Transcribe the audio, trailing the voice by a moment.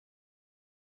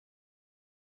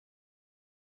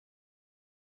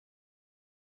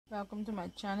Welcome to my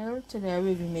channel. Today I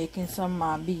will be making some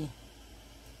Mauby.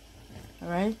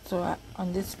 Alright, so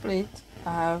on this plate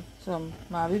I have some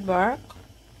Mauby bark,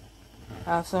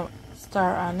 I have some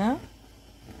star anise,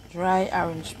 dry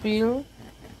orange peel,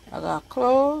 I got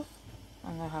clove,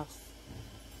 and I have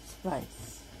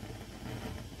spice.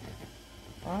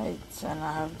 Alright, and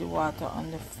I have the water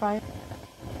on the fire.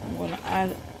 I'm going to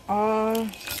add all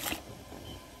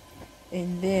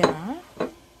in there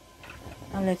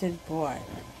and let it boil.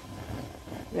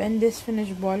 When this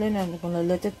finishes boiling, I'm going to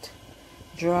let it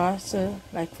draw, so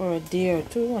like for a day or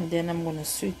two, and then I'm going to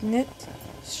sweeten it,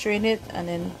 strain it, and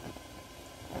then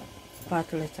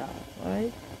bottle it out.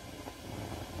 Alright,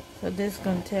 so this is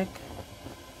going to take,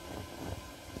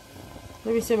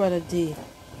 let me say, about a day.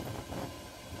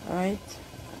 Alright,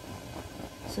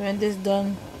 so when this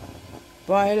done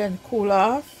boil and cool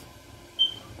off,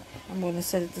 I'm going to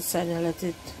set it aside and let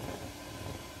it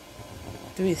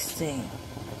do its thing.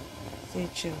 Stay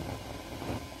tuned.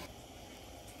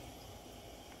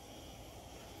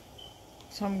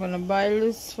 So I'm going to boil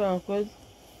this for a good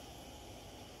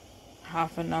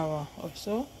half an hour or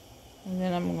so, and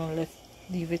then I'm going to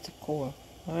leave it to cool.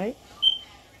 Alright,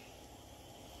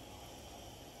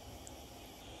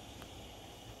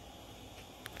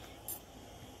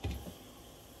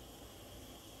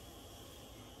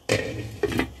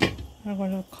 I'm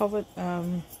going to cover it,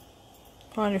 turn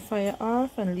the fire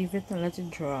off and leave it and let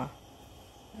it draw.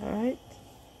 Alright,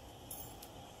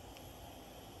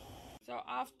 so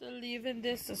after leaving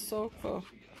this to soak for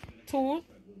 2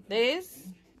 days,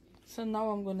 so now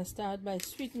I'm going to start by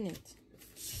sweetening it.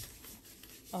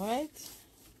 Alright,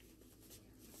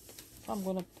 so I'm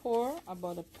going to pour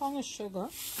about a pound of sugar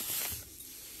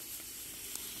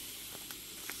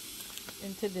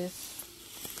into this.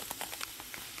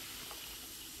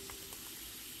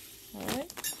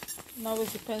 Alright, now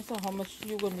it depends on how much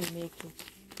you're going to be making.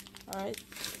 Alright,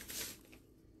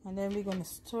 and then we're going to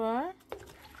stir,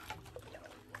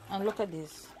 and look at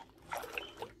this.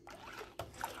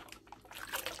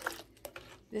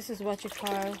 This is what you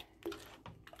call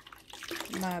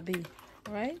Mauby,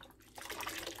 right?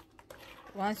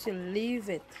 Once you leave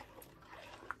it,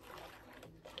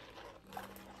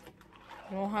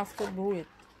 you don't have to brew it.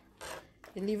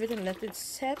 You leave it and let it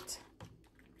set,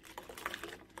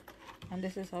 and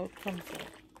this is how it comes out.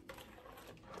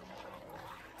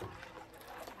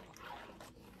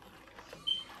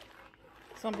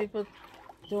 Some people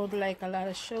don't like a lot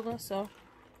of sugar, so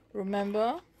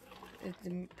remember,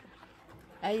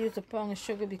 I use a pound of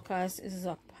sugar because it is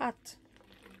a pot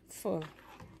full.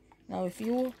 Now if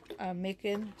you are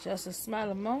making just a small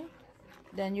amount,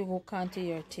 then you go count to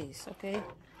your taste, okay?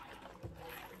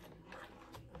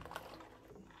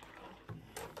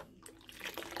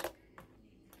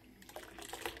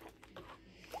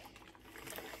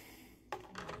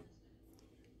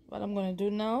 What I'm going to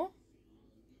do now,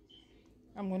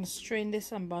 I'm going to strain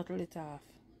this and bottle it off.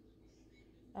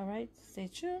 Alright, stay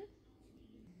tuned.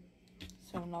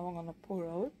 So now I'm going to pour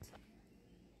out.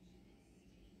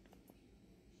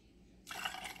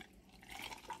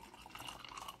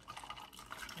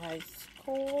 Nice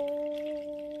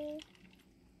cold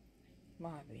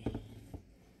Mauby.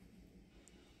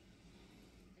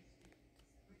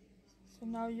 So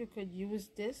now you could use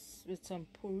this with some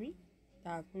puri,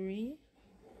 dark puri,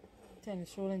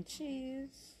 tennis roll and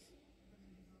cheese,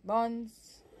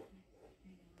 buns,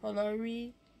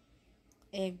 polari,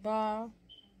 egg bar,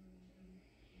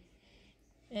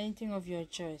 anything of your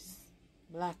choice.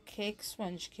 Black cake,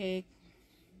 sponge cake.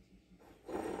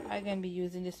 I'm going to be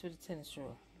using this with the tennis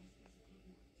roll.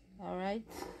 Alright.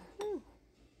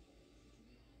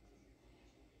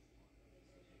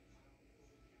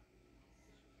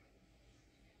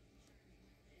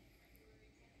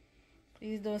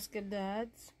 Please don't skip the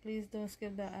ads. Please don't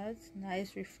skip the ads.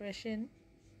 Nice, refreshing,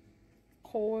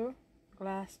 cold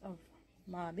glass of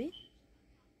Mauby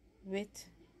with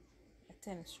a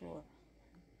tennis roll.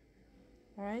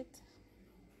 Alright.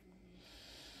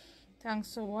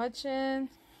 Thanks for watching.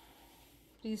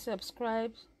 Please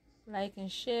subscribe, like,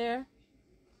 and share.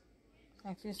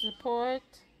 Thanks for your support.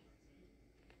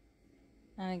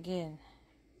 And again,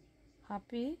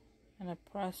 happy and a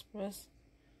prosperous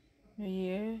New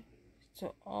Year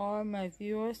to all my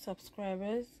viewers,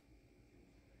 subscribers.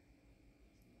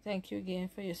 Thank you again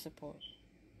for your support.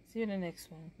 See you in the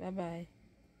next one. Bye bye.